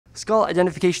Skull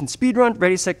identification speedrun,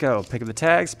 ready, set, go. Pick up the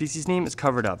tag, species name is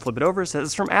covered up. Flip it over, it says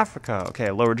it's from Africa.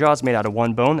 Okay, lower jaw is made out of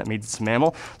one bone, that means it's a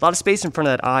mammal. A lot of space in front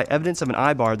of that eye, evidence of an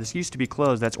eye bar. This used to be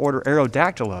closed, that's order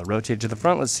Aerodactyla. Rotate it to the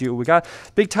front, let's see what we got.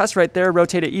 Big tusk right there,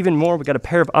 rotate it even more. We got a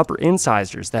pair of upper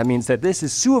incisors. That means that this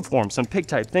is suiform, some pig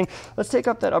type thing. Let's take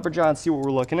up that upper jaw and see what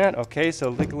we're looking at. Okay,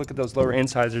 so take a look at those lower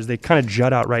incisors. They kind of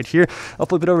jut out right here. I'll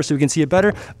flip it over so we can see it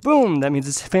better. Boom, that means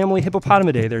it's family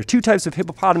Hippopotamidae. There are two types of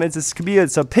hippopotamus. This could be a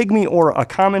pygmy or a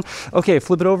common. Okay,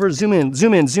 flip it over, zoom in,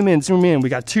 zoom in, zoom in, zoom in. We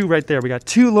got two right there. We got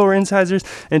two lower incisors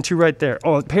and two right there.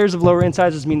 Oh, pairs of lower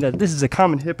incisors mean that this is a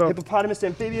common hippopotamus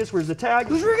amphibious. Where's the tag?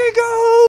 Who's ready to go?